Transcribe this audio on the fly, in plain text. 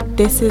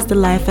This is the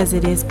Life as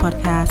It Is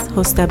podcast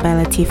hosted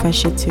by Lateefah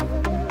Shittu.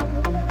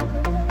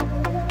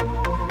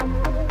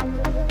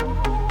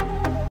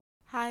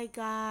 Hi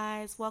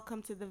guys,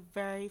 welcome to the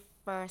very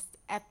first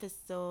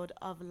episode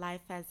of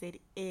Life as It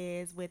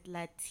Is with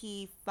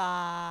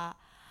Lateefah.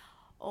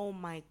 Oh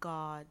my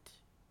god,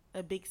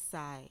 a big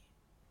sigh.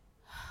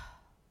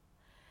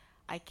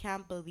 I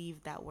can't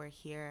believe that we're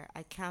here.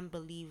 I can't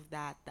believe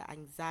that the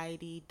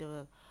anxiety,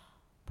 the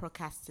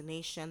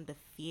procrastination, the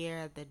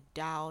fear, the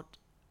doubt,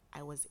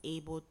 I was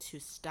able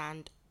to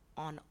stand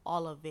on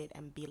all of it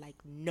and be like,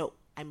 no,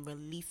 I'm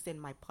releasing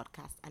my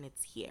podcast and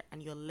it's here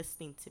and you're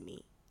listening to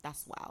me.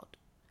 That's wild.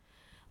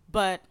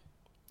 But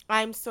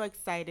I'm so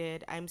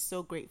excited. I'm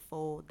so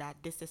grateful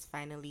that this is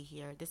finally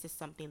here. This is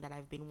something that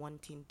I've been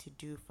wanting to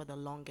do for the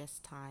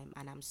longest time.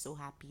 And I'm so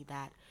happy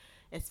that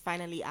it's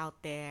finally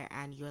out there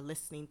and you're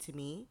listening to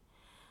me.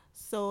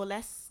 So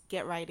let's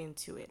get right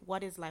into it.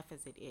 What is Life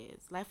as It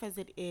Is? Life as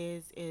It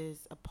is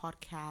a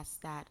podcast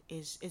that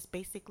is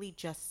basically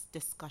just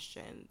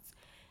discussions.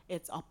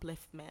 It's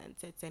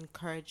upliftment, it's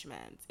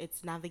encouragement,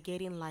 it's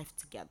navigating life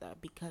together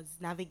because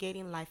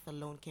navigating life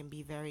alone can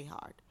be very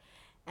hard.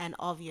 And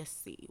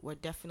obviously, we're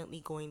definitely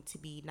going to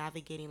be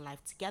navigating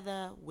life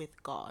together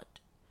with God.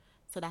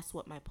 So that's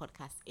what my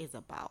podcast is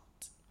about.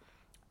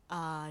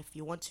 If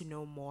you want to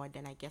know more,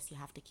 then I guess you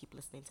have to keep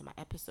listening to my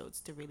episodes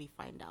to really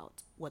find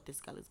out what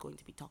this girl is going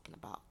to be talking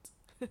about.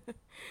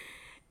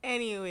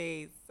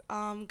 Anyways,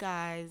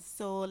 guys,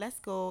 so let's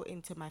go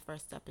into my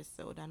first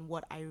episode and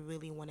what I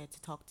really wanted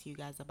to talk to you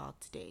guys about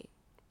today.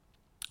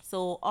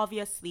 So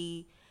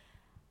obviously,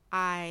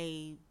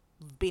 I've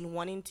been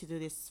wanting to do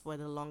this for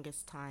the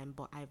longest time,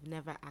 but I've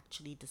never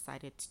actually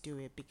decided to do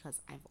it because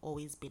I've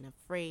always been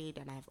afraid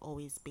and I've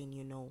always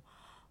been,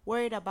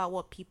 worried about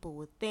what people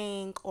would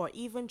think, or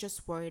even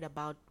just worried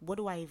about what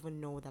do I even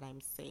know that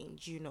I'm saying.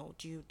 Do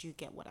you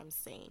get what I'm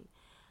saying?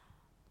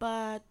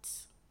 But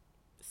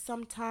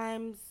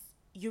sometimes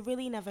you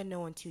really never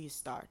know until you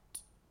start.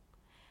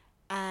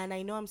 And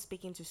I know I'm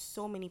speaking to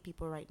so many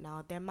people right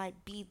now. There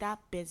might be that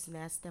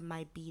business, there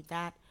might be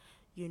that,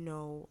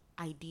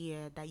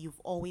 idea that you've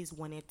always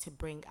wanted to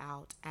bring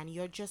out. And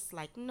you're just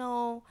like,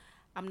 no,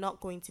 I'm not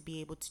going to be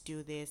able to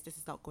do this. This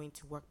is not going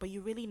to work. But you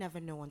really never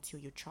know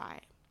until you try.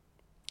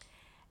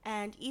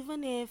 And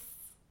even if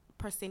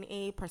person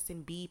A,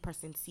 person B,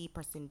 person C,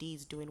 person D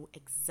is doing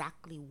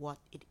exactly what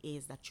it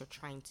is that you're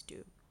trying to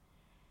do,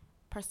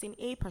 person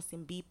A,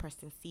 person B,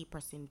 person C,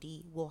 person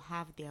D will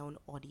have their own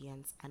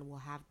audience and will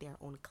have their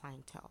own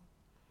clientele.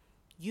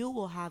 You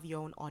will have your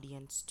own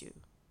audience too.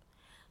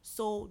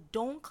 So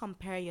don't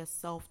compare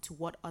yourself to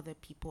what other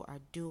people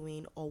are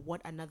doing or what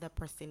another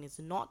person is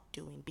not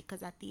doing,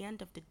 because at the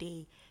end of the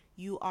day,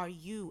 you are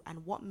you,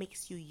 and what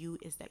makes you you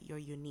is that you're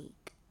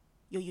unique.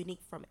 You're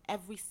unique from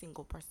every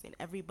single person.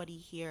 Everybody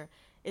here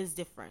is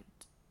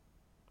different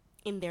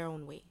in their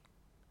own way.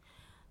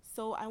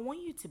 So I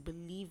want you to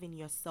believe in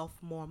yourself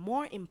more.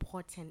 More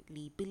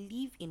importantly,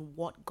 believe in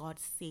what God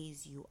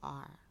says you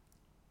are.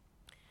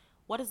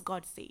 What does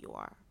God say you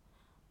are?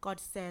 God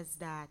says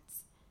that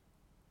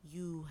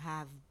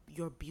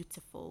you're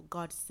beautiful.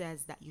 God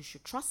says that you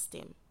should trust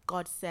him.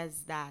 God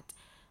says that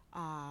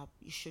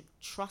you should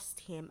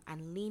trust him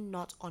and lean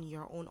not on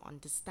your own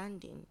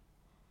understanding.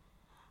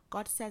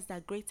 God says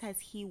that greater is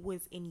he who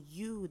is in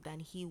you than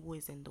he who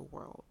is in the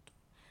world,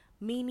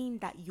 meaning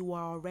that you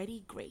are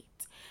already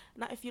great.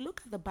 Now, if you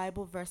look at the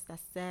Bible verse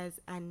that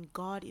says, and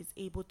God is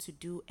able to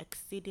do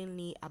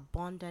exceedingly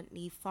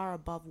abundantly far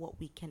above what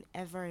we can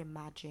ever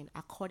imagine,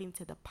 according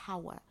to the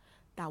power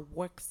that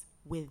works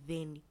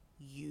within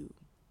you.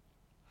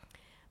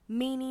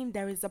 Meaning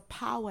there is a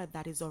power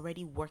that is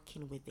already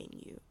working within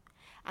you.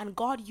 And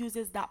God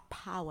uses that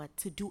power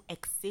to do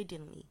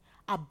exceedingly,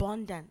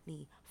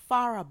 abundantly,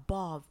 far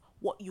above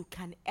what you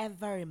can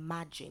ever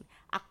imagine,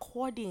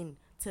 according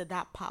to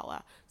that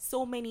power.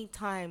 So many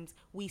times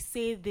we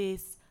say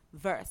this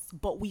verse,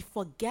 but we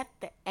forget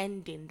the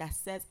ending that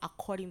says,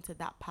 according to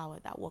that power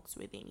that works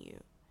within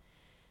you.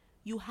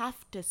 You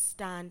have to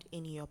stand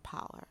in your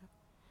power.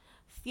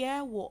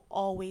 Fear will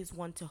always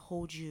want to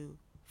hold you.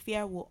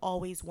 Fear will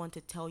always want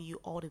to tell you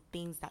all the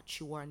things that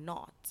you are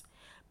not.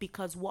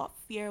 Because what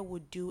fear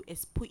would do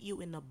is put you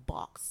in a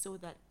box so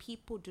that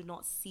people do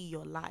not see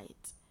your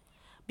light.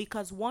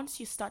 Because once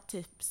people start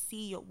to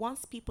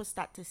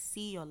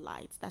see your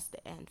light, that's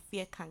the end.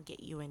 Fear can't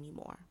get you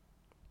anymore.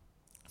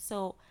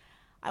 So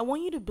I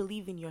want you to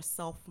believe in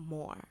yourself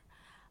more.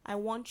 I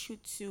want you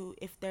to,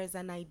 if there's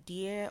an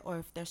idea or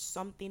if there's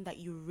something that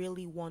you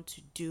really want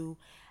to do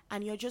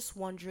and you're just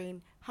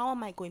wondering, how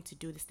am I going to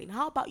do this thing?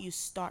 How about you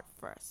start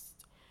first?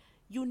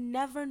 You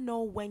never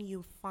know when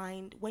you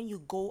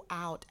go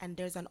out and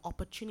there's an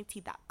opportunity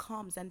that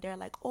comes and they're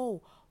like,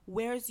 oh,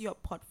 where's your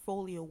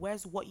portfolio?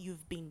 Where's what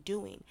you've been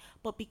doing?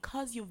 But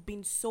because you've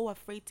been so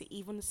afraid to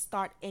even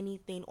start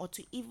anything or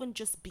to even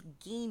just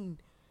begin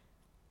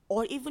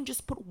or even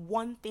just put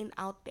one thing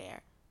out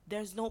there,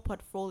 there's no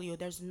portfolio,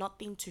 there's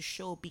nothing to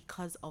show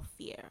because of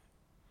fear.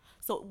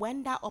 So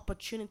when that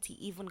opportunity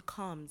even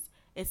comes,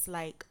 it's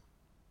like,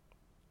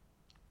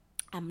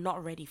 I'm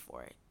not ready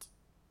for it.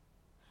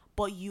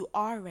 But you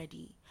are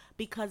ready,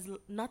 because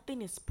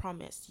nothing is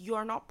promised. You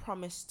are not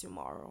promised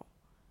tomorrow.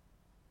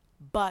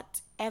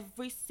 But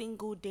every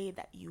single day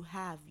that you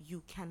have,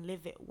 you can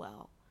live it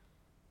well.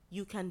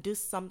 You can do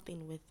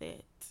something with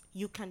it.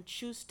 You can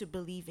choose to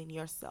believe in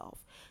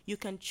yourself. You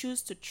can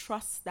choose to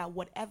trust that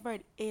whatever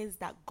it is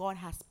that God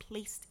has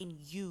placed in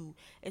you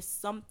is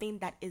something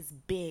that is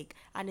big,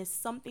 and is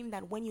something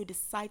that when you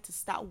decide to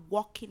start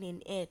walking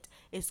in it,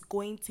 is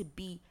going to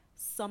be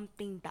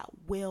something that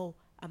will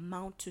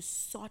amount to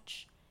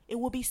such, it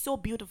will be so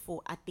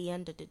beautiful at the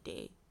end of the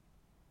day.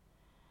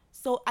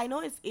 So I know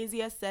it's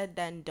easier said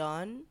than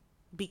done,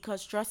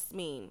 because trust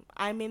me,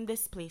 I'm in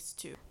this place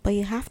too. But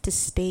you have to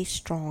stay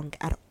strong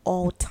at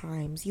all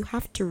times. You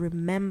have to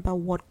remember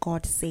what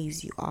God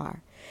says you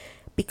are.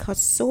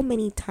 Because so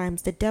many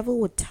times the devil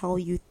would tell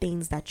you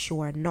things that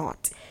you are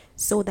not,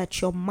 so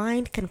that your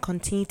mind can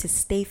continue to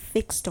stay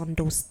fixed on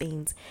those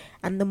things.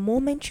 And the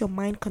moment your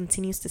mind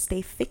continues to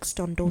stay fixed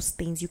on those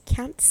things,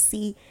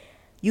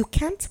 you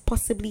can't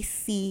possibly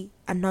see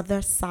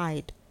another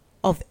side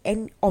of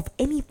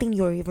anything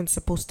you're even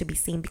supposed to be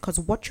seeing, because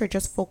what you're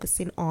just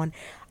focusing on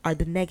are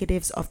the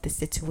negatives of the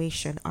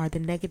situation, are the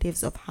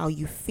negatives of how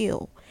you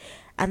feel.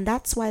 And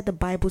that's why the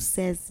Bible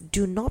says,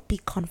 do not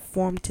be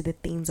conformed to the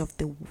things of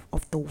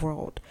the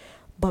world,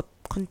 but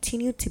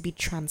continue to be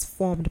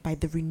transformed by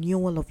the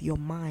renewal of your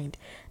mind.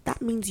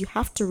 That means you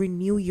have to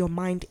renew your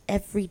mind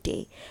every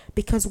day,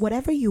 because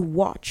whatever you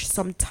watch,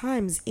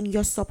 sometimes in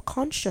your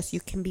subconscious, you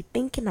can be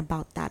thinking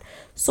about that.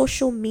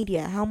 Social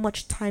media, how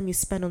much time you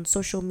spend on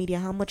social media,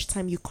 how much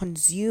time you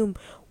consume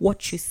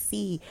what you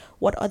see,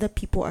 what other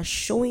people are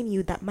showing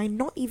you that might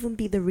not even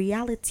be the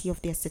reality of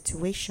their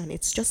situation.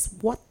 It's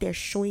just what they're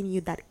showing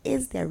you that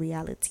is their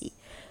reality.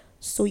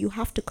 So you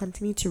have to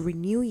continue to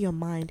renew your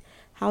mind.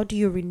 How do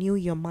you renew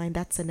your mind?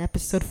 That's another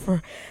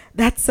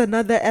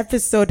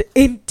episode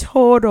in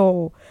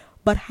total.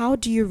 But how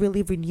do you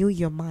really renew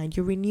your mind?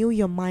 You renew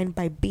your mind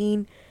by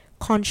being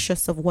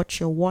conscious of what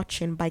you're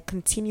watching, by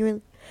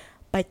continuing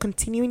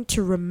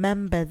to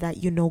remember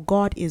that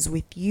God is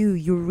with you.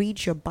 You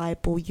read your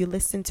Bible, you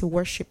listen to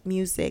worship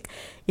music.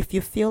 If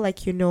you feel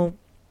like you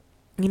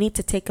need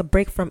to take a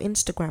break from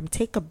Instagram,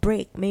 take a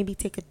break, maybe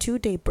take a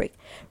 2-day break.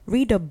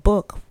 Read a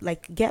book,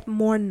 like get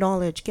more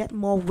knowledge, get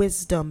more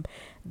wisdom.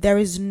 There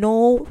is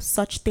no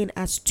such thing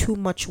as too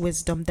much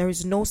wisdom. There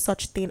is no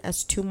such thing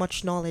as too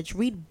much knowledge.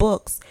 Read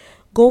books.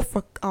 Go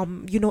for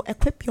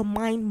equip your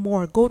mind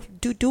more. Go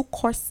do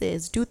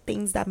courses, do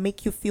things that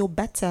make you feel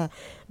better.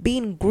 Be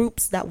in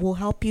groups that will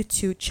help you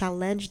to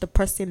challenge the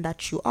person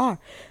that you are.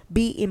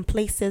 Be in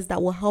places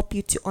that will help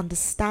you to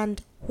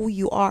understand who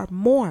you are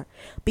more,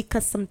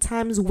 because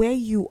sometimes where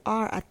you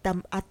are at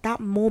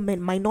that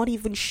moment might not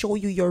even show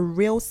you your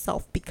real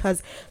self,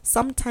 because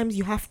sometimes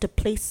you have to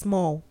play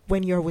small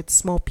when you're with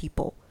small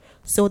people,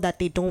 so that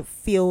they don't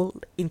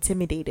feel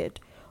intimidated,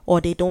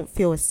 or they don't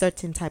feel a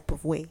certain type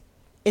of way.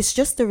 It's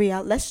just the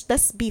real.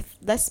 Let's be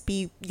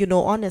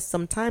honest.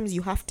 Sometimes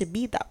you have to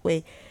be that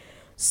way.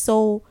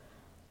 So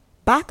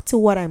back to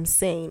what I'm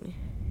saying,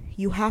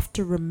 you have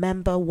to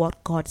remember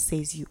what God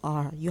says you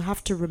are. You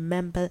have to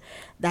remember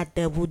that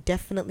there will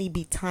definitely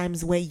be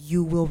times where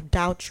you will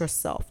doubt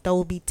yourself. There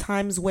will be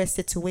times where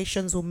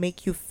situations will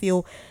make you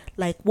feel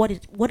like,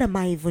 what am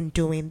I even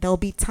doing? There will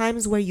be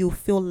times where you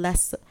feel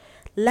less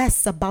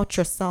about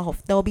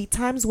yourself. There will be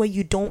times where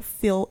you don't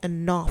feel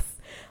enough.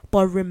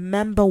 But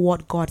remember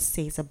what God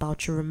says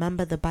about you.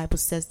 Remember the Bible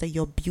says that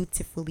you're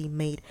beautifully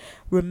made.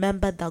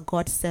 Remember that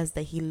God says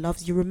that He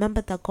loves you.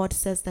 Remember that God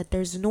says that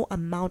there's no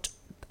amount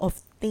of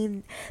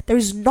thing, there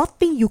is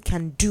nothing you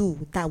can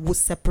do that will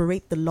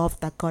separate the love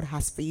that God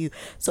has for you.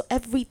 So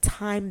every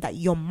time that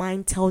your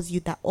mind tells you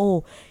that,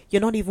 oh,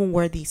 you're not even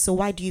worthy, so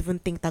why do you even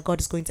think that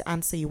God is going to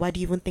answer you? Why do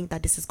you even think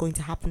that this is going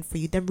to happen for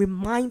you? Then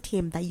remind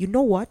Him that, you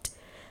know what?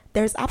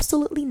 There's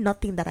absolutely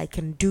nothing that I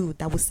can do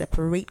that will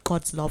separate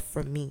God's love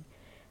from me.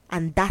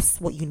 And that's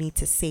what you need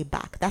to say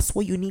back. That's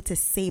what you need to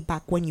say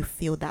back when you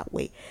feel that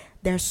way.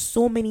 There's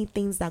so many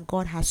things that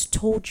God has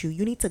told you.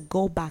 You need to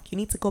go back. You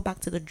need to go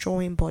back to the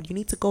drawing board. You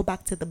need to go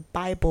back to the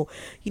Bible.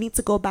 You need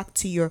to go back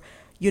to your,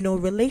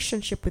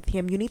 relationship with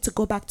Him. You need to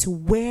go back to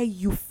where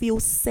you feel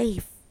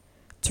safe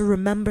to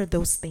remember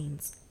those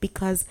things.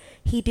 Because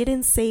He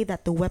didn't say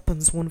that the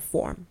weapons won't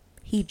form.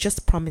 He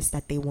just promised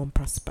that they won't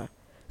prosper.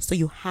 So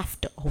you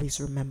have to always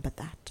remember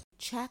that.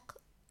 Check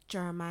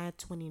Jeremiah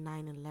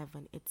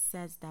 29:11. It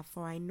says that,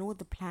 for I know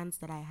the plans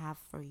that I have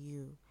for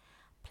you,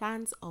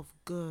 plans of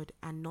good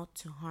and not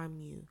to harm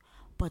you,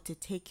 but to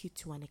take you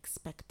to an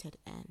expected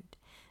end.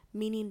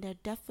 Meaning there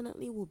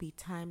definitely will be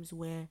times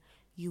where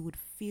you would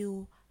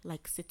feel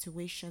like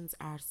situations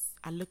are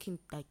looking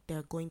like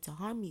they're going to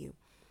harm you.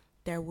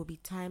 There will be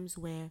times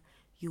where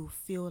you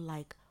feel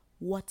like,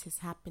 what is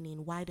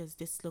happening? Why does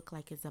this look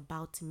like it's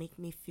about to make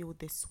me feel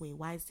this way?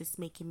 Why is this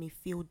making me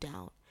feel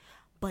down?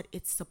 But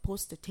it's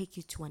supposed to take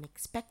you to an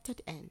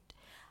expected end.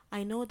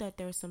 I know that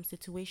there are some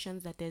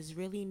situations that there's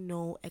really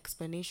no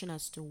explanation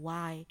as to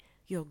why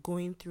you're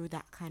going through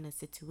that kind of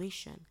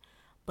situation.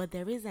 but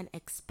there is an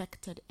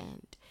expected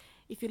end.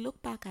 If you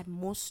look back at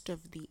most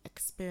of the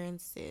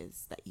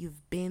experiences that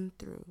you've been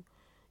through,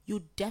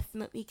 you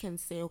definitely can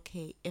say,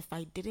 okay, if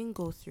I didn't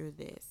go through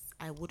this,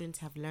 I wouldn't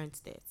have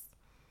learned this.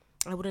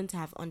 I wouldn't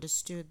have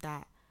understood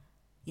that,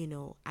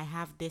 I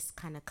have this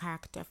kind of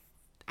character.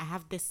 I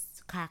have this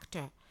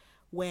character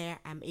where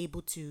I'm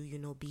able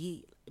to,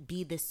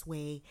 be this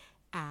way.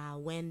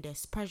 When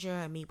there's pressure,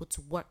 I'm able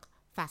to work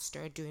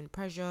faster during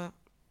pressure.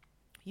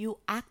 You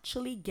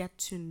actually get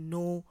to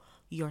know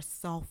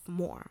yourself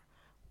more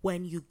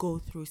when you go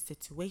through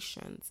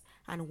situations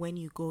and when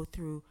you go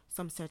through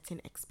some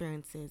certain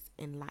experiences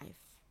in life.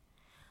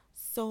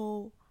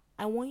 So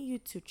I want you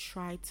to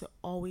try to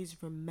always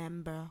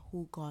remember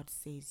who God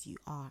says you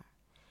are.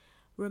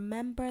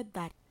 Remember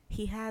that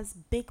He has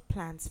big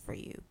plans for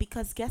you,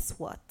 because guess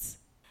what?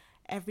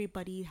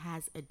 Everybody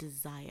has a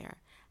desire,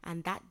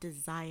 and that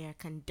desire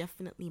can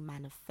definitely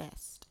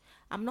manifest.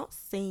 I'm not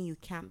saying you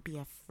can't be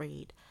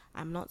afraid.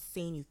 I'm not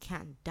saying you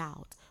can't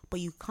doubt, but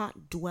you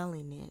can't dwell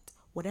in it.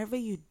 Whatever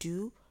you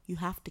do, you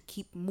have to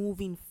keep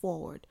moving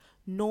forward,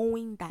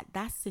 knowing that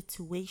that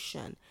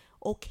situation,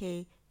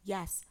 okay,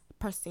 yes,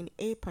 person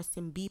A,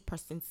 person B,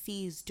 person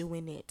C is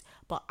doing it,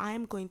 but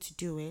I'm going to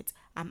do it.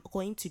 I'm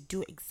going to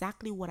do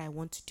exactly what I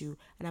want to do,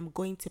 and I'm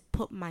going to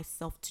put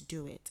myself to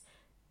do it.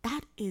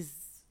 That is,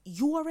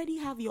 you already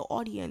have your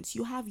audience,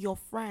 you have your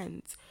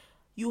friends,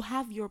 you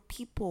have your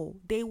people.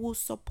 They will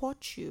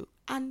support you.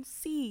 And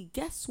see,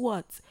 guess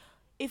what?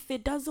 If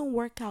it doesn't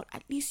work out,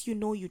 at least you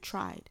know you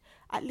tried.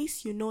 At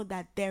least you know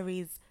that there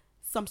is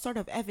some sort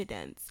of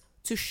evidence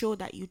to show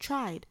that you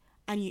tried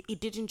and it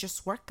didn't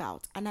just work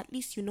out. And at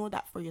least you know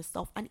that for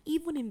yourself. And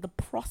even in the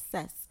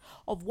process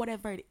of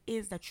whatever it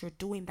is that you're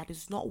doing that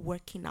is not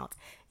working out,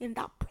 in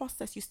that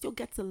process, you still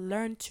get to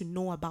learn to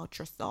know about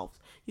yourself.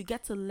 You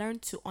get to learn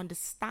to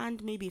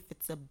understand, maybe if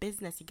it's a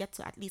business, you get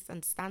to at least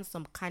understand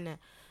some kind of,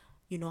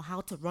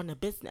 how to run a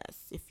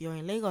business. If you're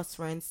in Lagos,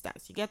 for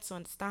instance, you get to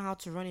understand how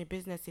to run a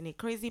business in a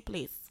crazy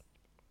place.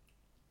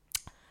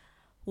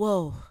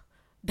 Whoa,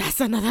 that's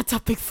another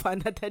topic for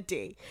another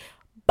day.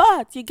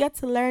 But you get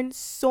to learn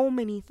so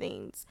many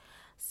things.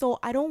 So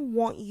I don't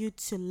want you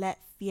to let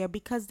fear,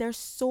 because there's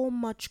so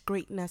much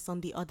greatness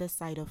on the other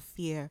side of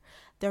fear.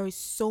 There is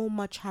so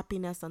much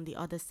happiness on the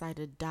other side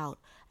of doubt.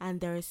 And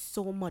there is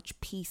so much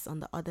peace on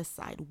the other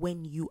side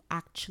when you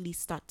actually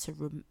start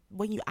to,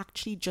 when you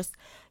actually just,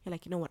 you're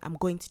like, you know what, I'm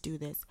going to do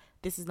this.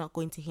 This is not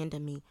going to hinder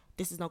me.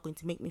 This is not going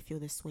to make me feel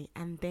this way.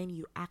 And then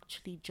you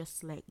actually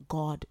just let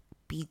God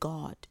be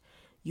God.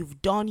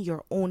 You've done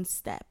your own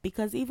step,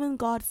 because even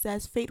God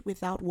says faith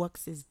without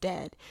works is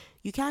dead.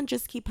 You can't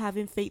just keep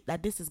having faith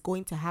that this is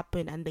going to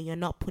happen and then you're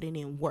not putting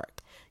in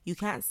work. You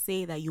can't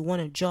say that you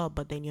want a job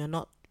but then you're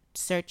not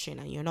searching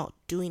and you're not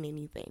doing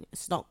anything.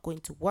 It's not going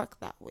to work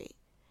that way.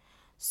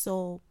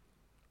 So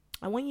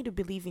I want you to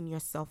believe in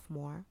yourself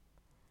more,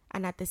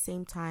 and at the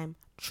same time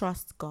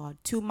trust God.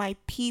 To my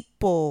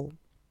people,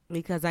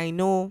 because I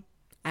know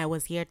I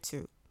was here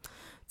too.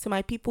 To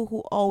my people who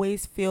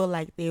always feel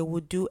like they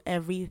will do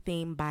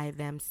everything by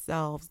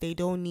themselves. They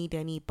don't need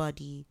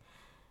anybody.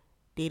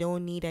 They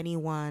don't need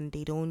anyone.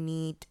 They don't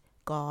need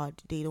God.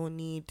 They don't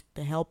need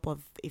the help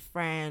of a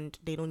friend.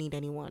 They don't need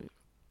anyone.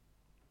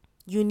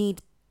 You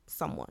need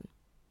someone.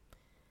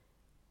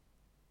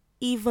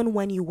 Even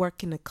when you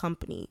work in a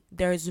company,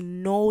 there is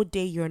no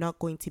day you're not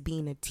going to be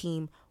in a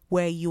team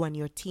where you and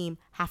your team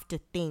have to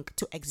think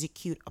to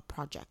execute a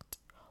project.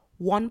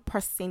 One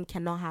person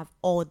cannot have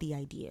all the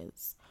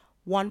ideas.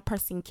 One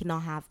person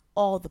cannot have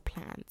all the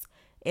plans.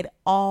 It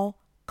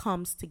all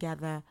comes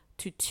together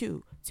to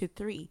 2, to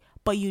 3.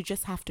 But you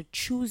just have to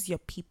choose your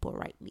people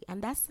rightly.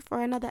 And that's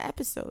for another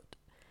episode.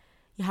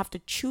 You have to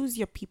choose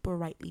your people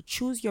rightly.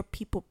 Choose your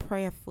people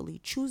prayerfully.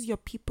 Choose your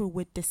people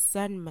with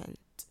discernment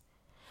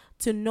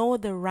to know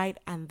the right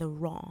and the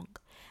wrong.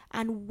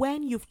 And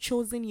when you've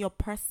chosen your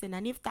person,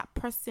 and if that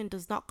person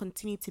does not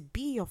continue to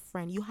be your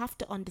friend, you have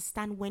to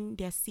understand when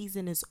their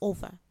season is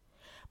over.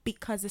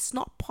 Because it's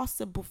not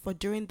possible for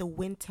during the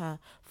winter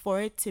for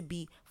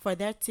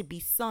there to be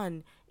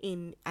sun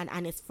in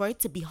and it's for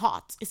it to be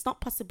hot. It's not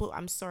possible.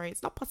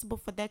 It's not possible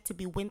for there to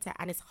be winter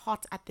and it's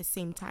hot at the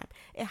same time.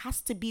 It has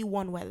to be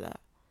one weather.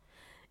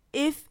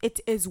 If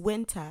it is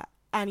winter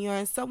and you're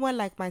in somewhere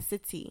like my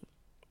city,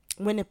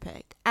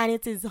 Winnipeg, and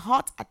it is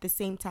hot at the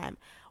same time,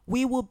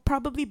 we will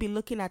probably be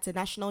looking at a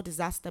national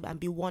disaster and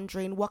be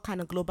wondering what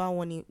kind of global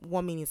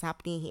warming is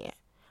happening here.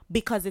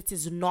 Because it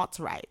is not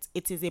right.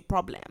 It is a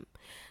problem.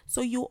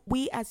 So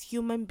we as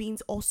human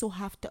beings also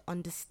have to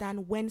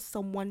understand when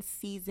someone's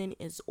season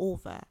is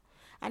over.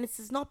 And it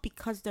is not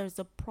because there's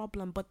a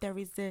problem, but there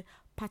is a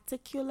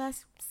particular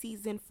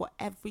season for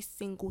every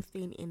single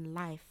thing in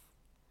life.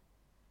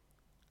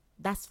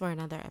 That's for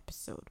another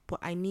episode.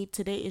 But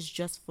today is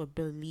just for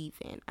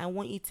believing. I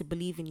want you to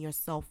believe in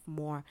yourself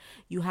more.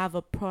 You have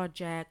a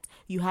project,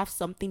 you have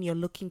something you're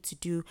looking to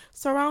do.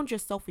 Surround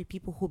yourself with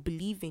people who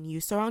believe in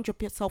you. Surround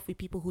yourself with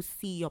people who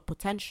see your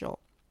potential.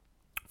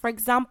 For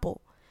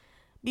example,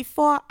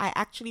 before I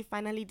actually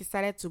finally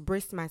decided to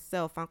brace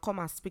myself and come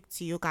and speak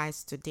to you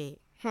guys today,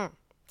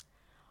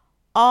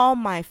 All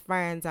my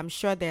friends, I'm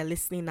sure they're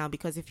listening now,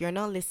 because if you're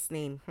not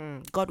listening,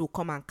 God will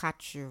come and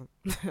catch you.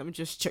 I'm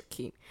just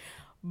joking.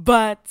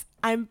 But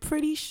I'm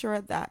pretty sure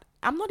that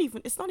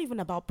it's not even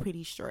about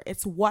pretty sure.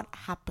 It's what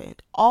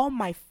happened. All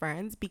my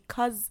friends,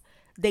 because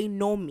they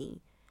know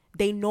me,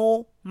 they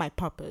know my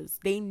purpose,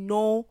 they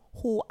know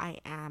who I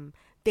am,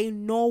 they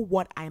know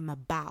what I'm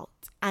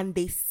about, and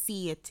they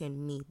see it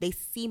in me. They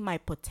see my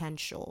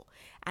potential.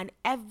 And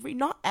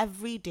not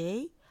every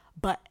day,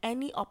 but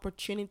any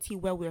opportunity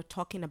where we're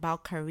talking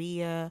about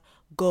career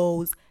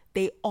goals,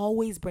 they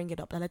always bring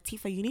it up.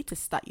 Lateefah, you need to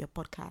start your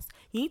podcast.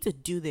 You need to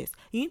do this.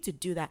 You need to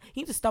do that.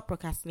 You need to stop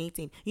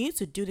procrastinating. You need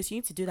to do this. You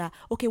need to do that.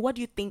 Okay, what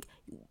do you think?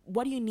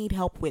 What do you need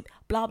help with?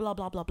 Blah, blah,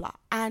 blah, blah, blah.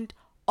 And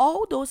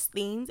all those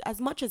things,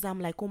 as much as I'm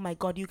like, oh my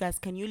God, you guys,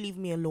 can you leave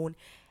me alone?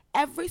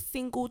 Every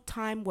single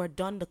time we're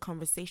done the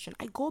conversation,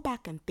 I go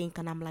back and think,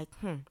 and I'm like,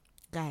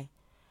 guy,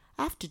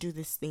 I have to do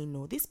this thing.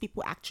 No, these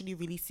people actually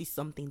really see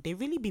something. They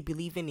really be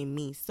believing in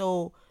me.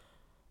 So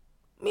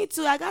me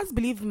too, I guys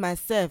believe in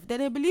myself. Then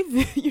they believe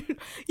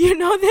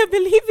they're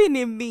believing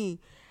in me.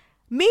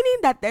 Meaning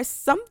that there's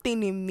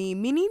something in me,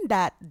 meaning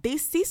that they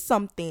see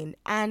something,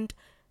 and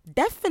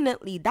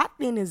definitely that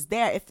thing is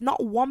there. If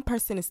not one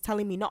person is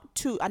telling me, not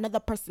two, another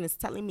person is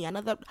telling me,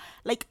 another,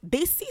 like,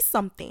 they see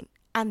something,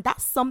 and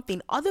that's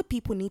something other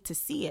people need to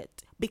see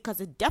it,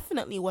 because it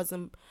definitely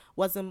wasn't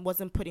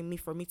putting me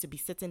for me to be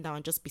sitting down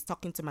and just be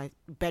talking to my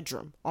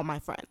bedroom or my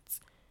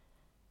friends.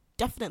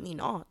 Definitely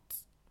not.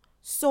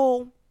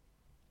 So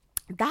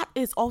that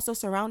is also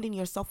surrounding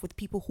yourself with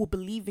people who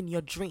believe in your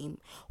dream,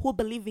 who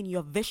believe in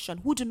your vision,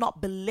 who do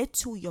not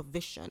belittle your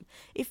vision.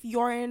 If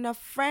you're in a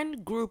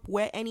friend group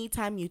where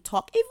anytime you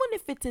talk, even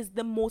if it is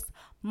the most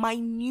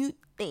minute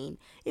thing,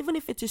 even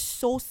if it is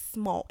so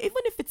small, even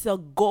if it's a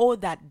goal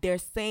that they're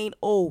saying,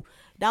 oh,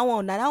 that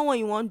one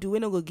you want to do, we're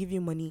not going to give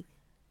you money.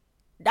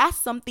 That's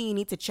something you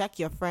need to check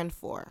your friend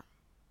for,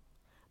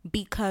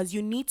 because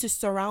you need to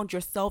surround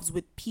yourselves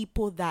with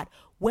people that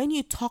when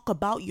you talk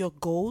about your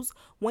goals,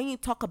 when you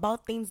talk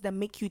about things that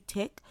make you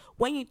tick,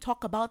 when you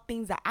talk about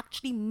things that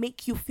actually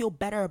make you feel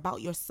better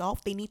about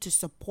yourself, they need to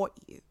support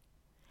you,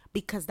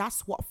 because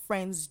that's what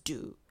friends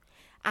do.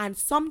 And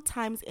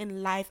sometimes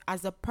in life,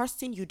 as a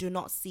person, you do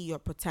not see your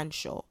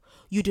potential.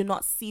 You do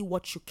not see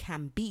what you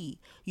can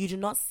be. You do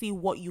not see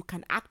what you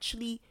can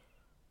actually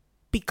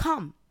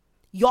become.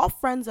 Your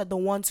friends are the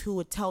ones who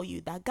would tell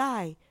you that,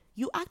 guy,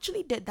 you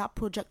actually did that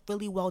project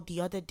really well the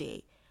other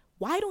day.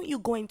 Why don't you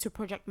go into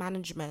project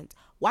management?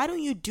 Why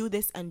don't you do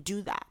this and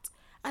do that?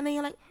 And then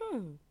you're like,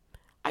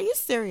 are you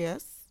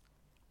serious?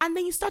 And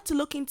then you start to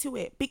look into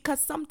it, because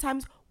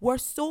sometimes we're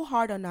so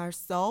hard on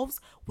ourselves.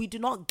 We do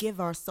not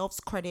give ourselves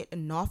credit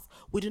enough.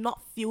 We do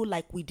not feel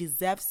like we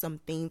deserve some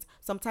things.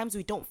 Sometimes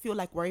we don't feel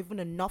like we're even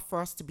enough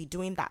for us to be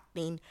doing that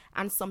thing.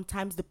 And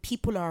sometimes the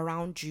people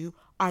around you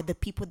are the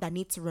people that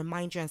need to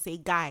remind you and say,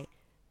 guy,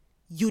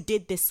 you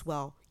did this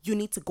well. You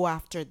need to go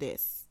after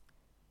this.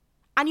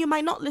 And you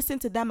might not listen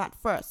to them at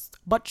first,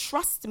 but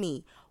trust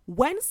me,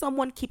 when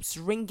someone keeps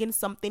ringing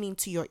something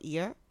into your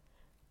ear,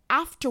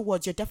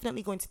 afterwards, you're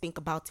definitely going to think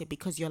about it,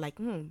 because you're like,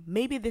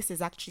 maybe this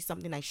is actually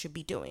something I should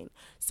be doing.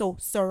 So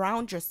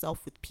surround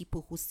yourself with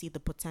people who see the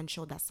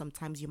potential that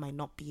sometimes you might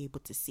not be able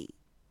to see,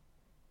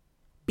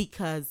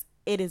 because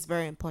it is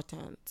very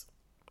important.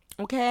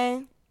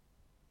 Okay?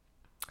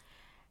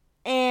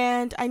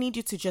 And I need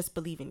you to just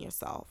believe in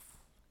yourself.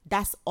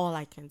 That's all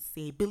I can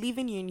say.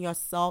 Believing in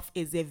yourself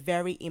is a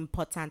very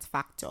important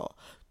factor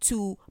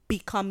to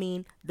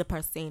becoming the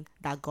person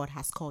that God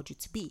has called you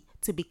to be,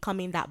 to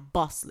becoming that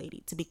boss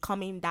lady, to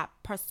becoming that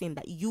person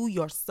that you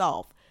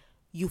yourself,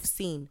 you've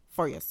seen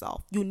for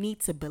yourself. You need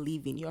to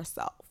believe in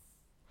yourself.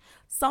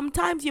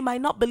 Sometimes you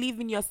might not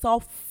believe in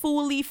yourself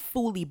fully,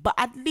 but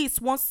at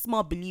least one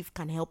small belief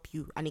can help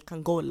you, and it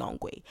can go a long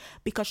way.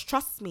 Because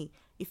trust me,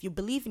 if you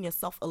believe in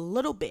yourself a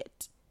little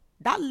bit,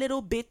 that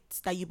little bit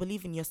that you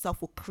believe in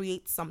yourself will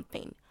create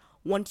something.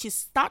 Once you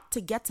start to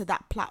get to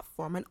that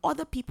platform and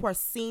other people are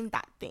seeing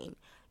that thing,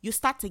 you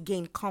start to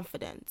gain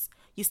confidence.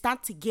 You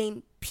start to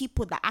gain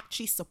people that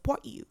actually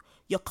support you.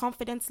 Your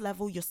confidence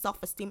level, your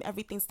self-esteem,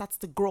 everything starts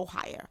to grow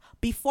higher.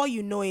 Before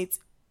you know it,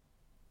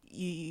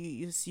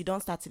 you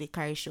don't start to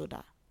carry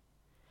shoulder.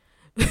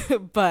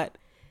 But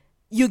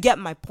you get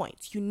my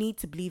point. You need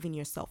to believe in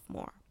yourself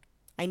more.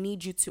 I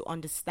need you to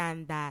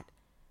understand that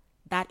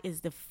that is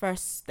the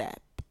first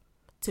step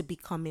to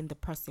becoming the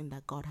person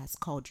that God has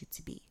called you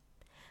to be.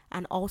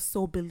 And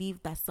also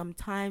believe that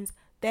sometimes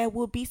there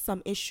will be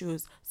some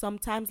issues.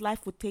 Sometimes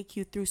life will take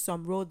you through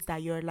some roads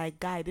that you're like,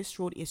 guy, this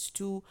road is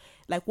too,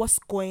 like, what's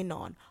going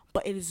on?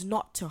 But it is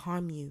not to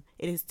harm you.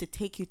 It is to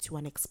take you to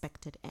an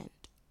expected end.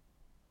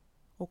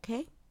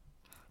 Okay?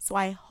 So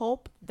I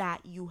hope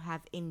that you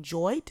have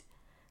enjoyed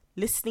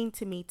listening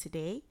to me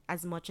today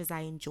as much as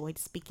I enjoyed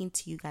speaking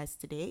to you guys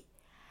today.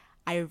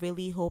 I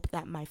really hope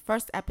that my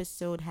first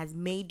episode has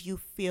made you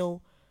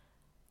feel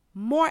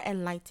more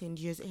enlightened.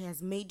 It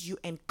has made you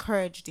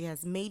encouraged. It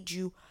has made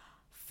you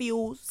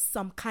feel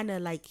some kind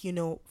of, like,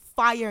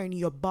 fire in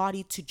your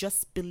body to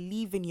just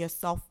believe in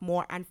yourself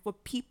more. And for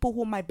people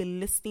who might be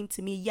listening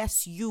to me,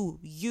 yes, you,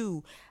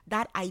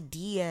 that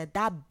idea,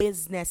 that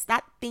business,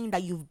 that thing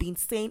that you've been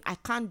saying, I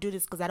can't do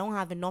this because I don't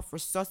have enough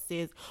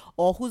resources,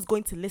 or who's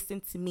going to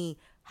listen to me?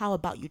 How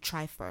about you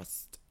try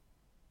first?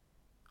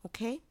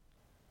 Okay?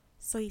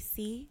 So you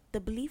see,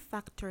 the belief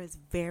factor is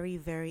very,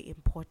 very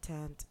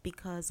important,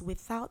 because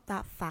without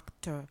that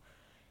factor,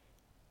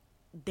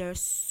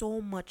 there's so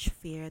much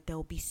fear,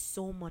 there'll be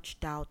so much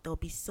doubt, there'll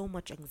be so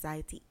much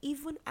anxiety.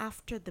 Even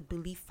after the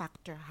belief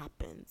factor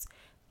happens,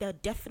 there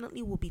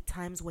definitely will be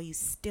times where you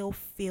still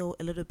feel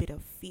a little bit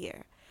of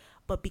fear.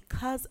 But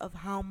because of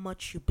how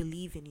much you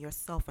believe in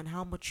yourself and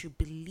how much you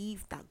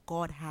believe that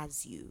God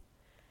has you,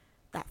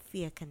 that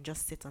fear can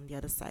just sit on the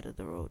other side of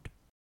the road.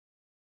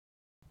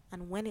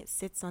 And when it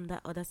sits on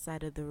that other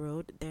side of the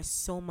road, there's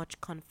so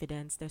much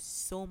confidence, there's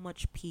so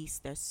much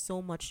peace, there's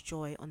so much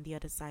joy on the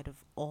other side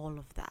of all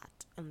of that.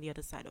 On the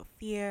other side of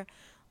fear,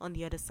 on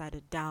the other side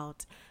of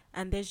doubt.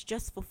 And there's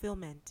just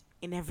fulfillment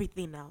in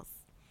everything else.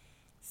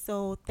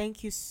 So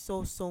thank you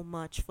so, so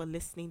much for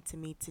listening to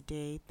me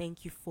today.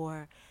 Thank you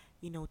for,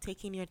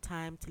 taking your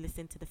time to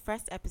listen to the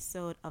first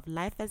episode of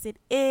Life as It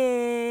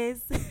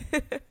Is.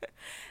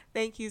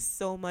 Thank you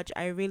so much.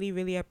 I really,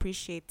 really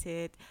appreciate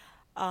it.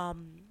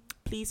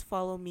 Please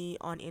follow me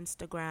on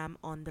Instagram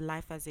on the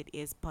Life as It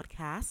Is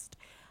podcast.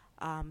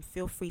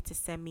 Feel free to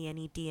send me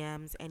any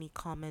DMs, any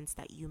comments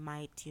that you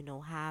might,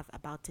 have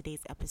about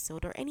today's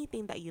episode, or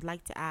anything that you'd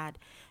like to add.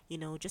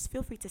 Just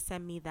feel free to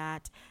send me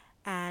that.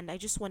 And I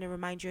just want to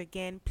remind you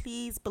again,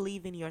 please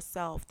believe in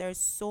yourself. There's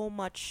so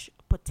much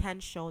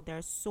potential.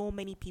 There's so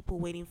many people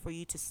waiting for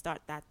you to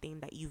start that thing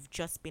that you've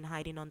just been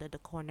hiding under the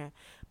corner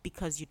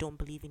because you don't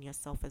believe in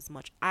yourself as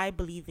much. I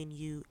believe in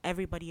you.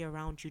 Everybody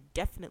around you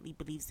definitely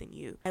believes in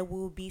you. I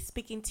will be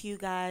speaking to you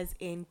guys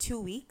in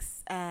 2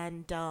 weeks,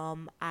 and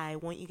I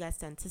want you guys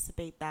to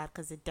anticipate that,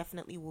 because it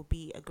definitely will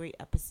be a great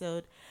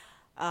episode.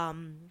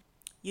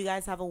 You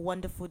guys have a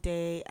wonderful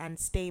day and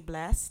stay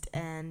blessed.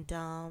 And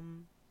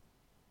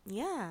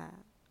yeah,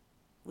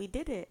 we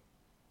did it.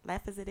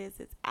 Life as it is,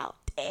 it's out.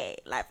 Hey,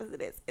 life as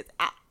it is, it's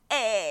out.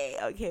 Hey,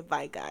 okay,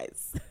 bye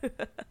guys.